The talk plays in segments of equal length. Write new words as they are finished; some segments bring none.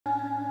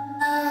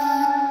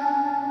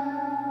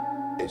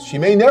days. She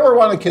may never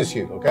want to kiss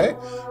you, okay?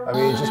 I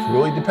mean, it just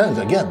really depends.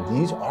 Again,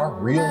 these are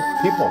real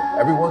people.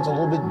 Everyone's a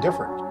little bit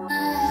different.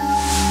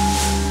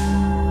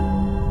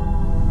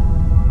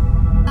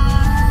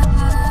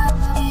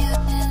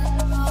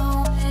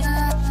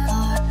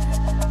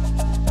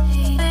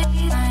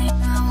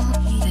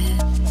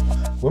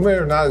 Women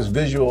are not as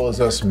visual as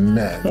us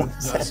men. I'm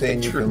not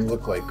saying you can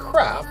look like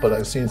crap, but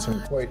I've seen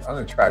some quite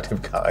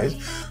unattractive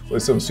guys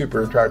with some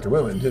super attractive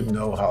women. Didn't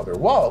know how their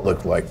wallet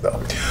looked like, though.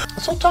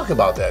 So talk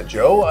about that,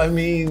 Joe. I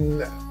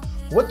mean,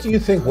 what do you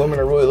think women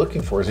are really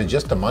looking for? Is it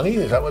just the money?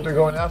 Is that what they're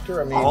going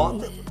after? I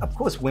mean, of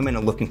course, women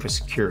are looking for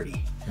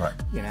security, right?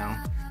 You know,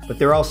 but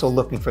they're also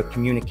looking for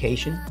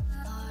communication,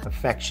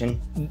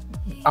 affection.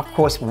 Of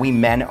course, we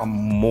men are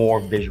more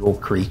visual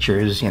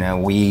creatures. You know,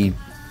 we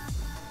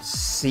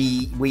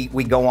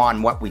go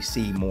on what we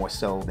see more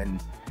so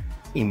than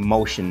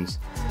emotions.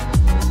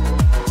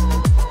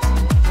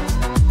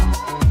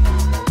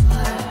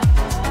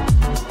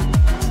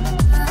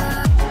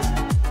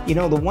 You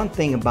know, the one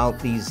thing about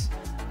these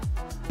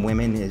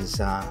women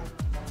is I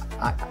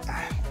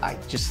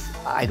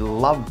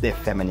love their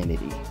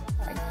femininity.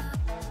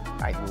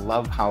 I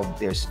love how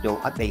they're still,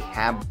 they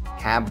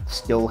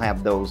still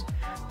have those,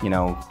 you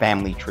know,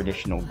 family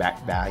traditional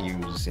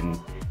values, and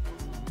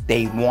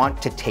they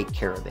want to take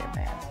care of their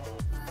man.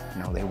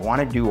 You know, they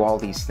want to do all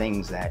these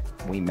things that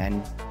we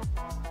men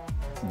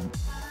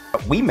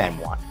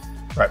want.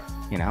 Right.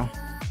 You know,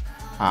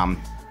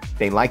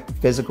 they like the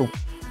physical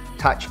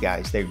touch,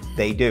 guys.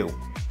 They do.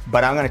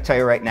 But I'm going to tell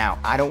you right now,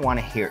 I don't want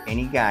to hear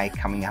any guy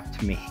coming up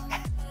to me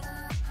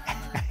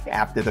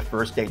after the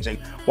first date saying,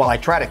 "Well, I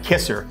tried to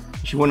kiss her.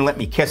 She wouldn't let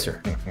me kiss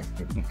her."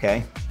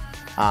 Okay.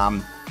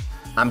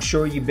 I'm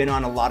sure you've been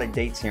on a lot of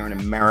dates here in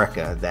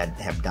America that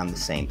have done the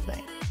same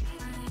thing.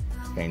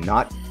 Okay,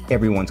 not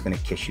everyone's going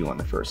to kiss you on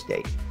the first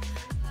date.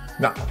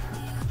 No,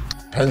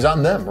 depends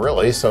on them,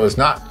 really. So it's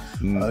not,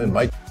 it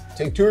might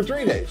take 2 or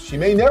 3 days. She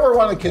may never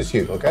want to kiss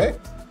you, okay?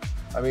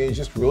 I mean, it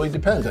just really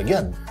depends.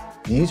 Again,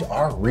 these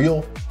are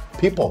real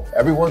people.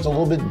 Everyone's a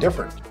little bit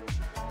different.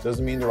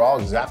 Doesn't mean they're all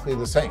exactly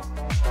the same.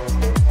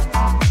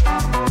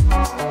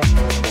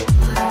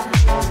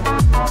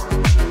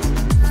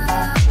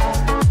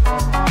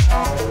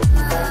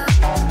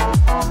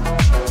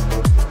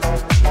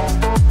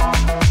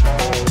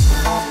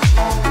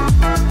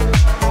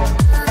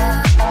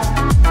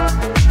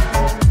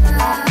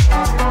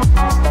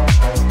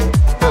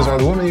 Are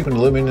the women even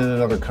living in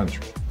another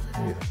country? What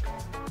do you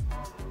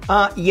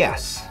think?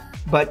 Yes,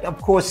 but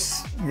of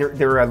course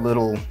there are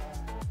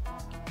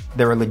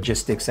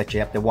logistics that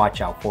you have to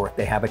watch out for. If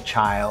they have a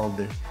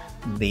child,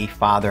 the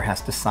father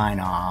has to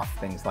sign off,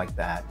 things like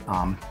that.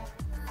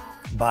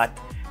 But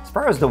as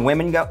far as the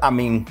women go, I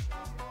mean,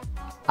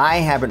 I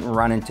haven't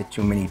run into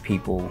too many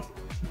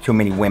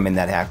women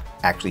that have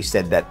actually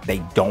said that they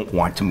don't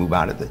want to move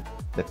out of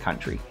the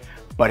country,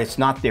 but it's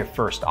not their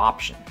first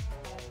option.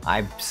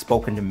 I've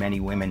spoken to many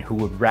women who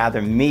would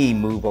rather me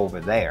move over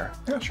there.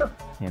 Yeah, sure.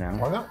 You know,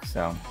 why not?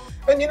 So,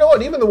 and you know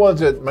what? Even the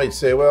ones that might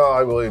say, "Well, I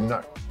really am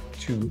not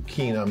too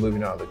keen on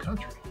moving out of the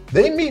country,"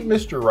 they meet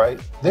Mr. Right.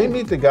 They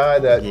meet the guy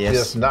that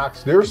just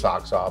knocks their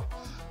socks off.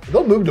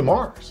 They'll move to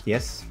Mars.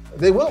 Yes,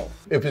 they will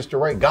if it's the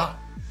right guy.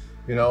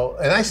 You know,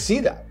 and I see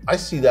that. I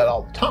see that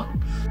all the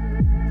time.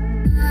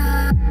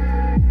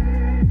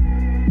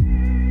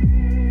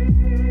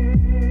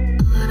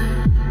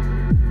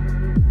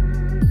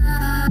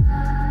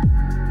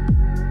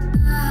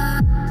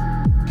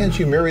 Can't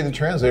you marry the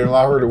translator and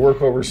allow her to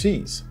work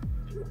overseas?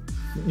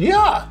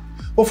 Yeah.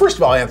 Well, first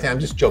of all, Anthony, I'm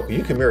just joking.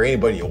 You can marry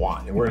anybody you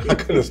want, and we're not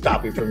going to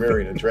stop you from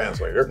marrying a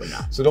translator.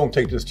 So don't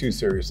take this too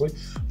seriously.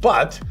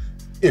 But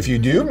if you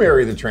do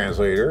marry the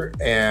translator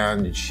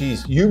and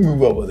you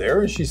move over there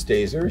and she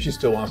stays there and she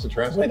still wants to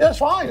translate, that's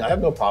fine. I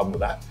have no problem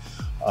with that.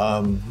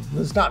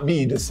 It's not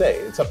me to say.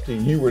 It's up to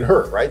you and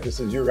her, right?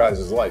 This is your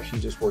guys' life. She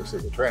just works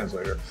as a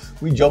translator.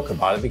 We joke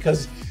about it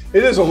because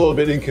it is a little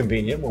bit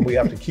inconvenient when we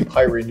have to keep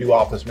hiring new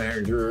office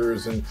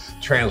managers and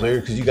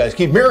translators because you guys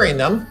keep marrying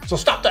them. So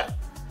stop that.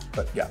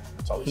 But yeah,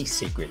 it's always. He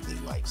secretly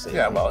likes it.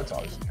 Yeah, well, it's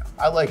always. Yeah.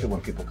 I like it when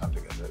people come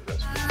together.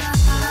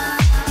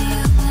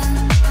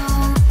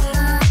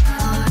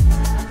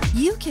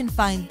 You can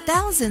find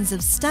thousands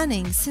of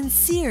stunning,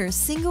 sincere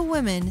single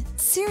women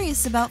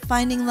serious about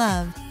finding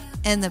love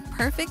and the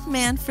perfect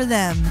man for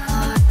them.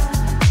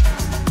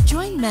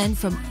 Join men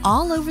from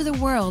all over the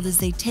world as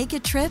they take a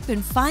trip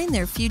and find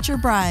their future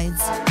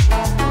brides.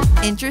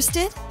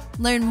 Interested?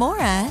 Learn more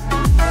at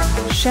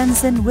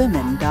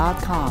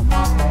ShenzhenWomen.com.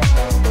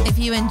 If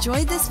you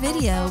enjoyed this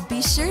video,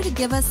 be sure to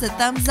give us a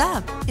thumbs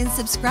up and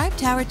subscribe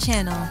to our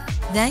channel.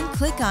 Then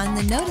click on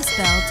the notice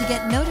bell to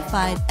get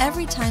notified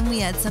every time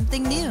we add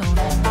something new.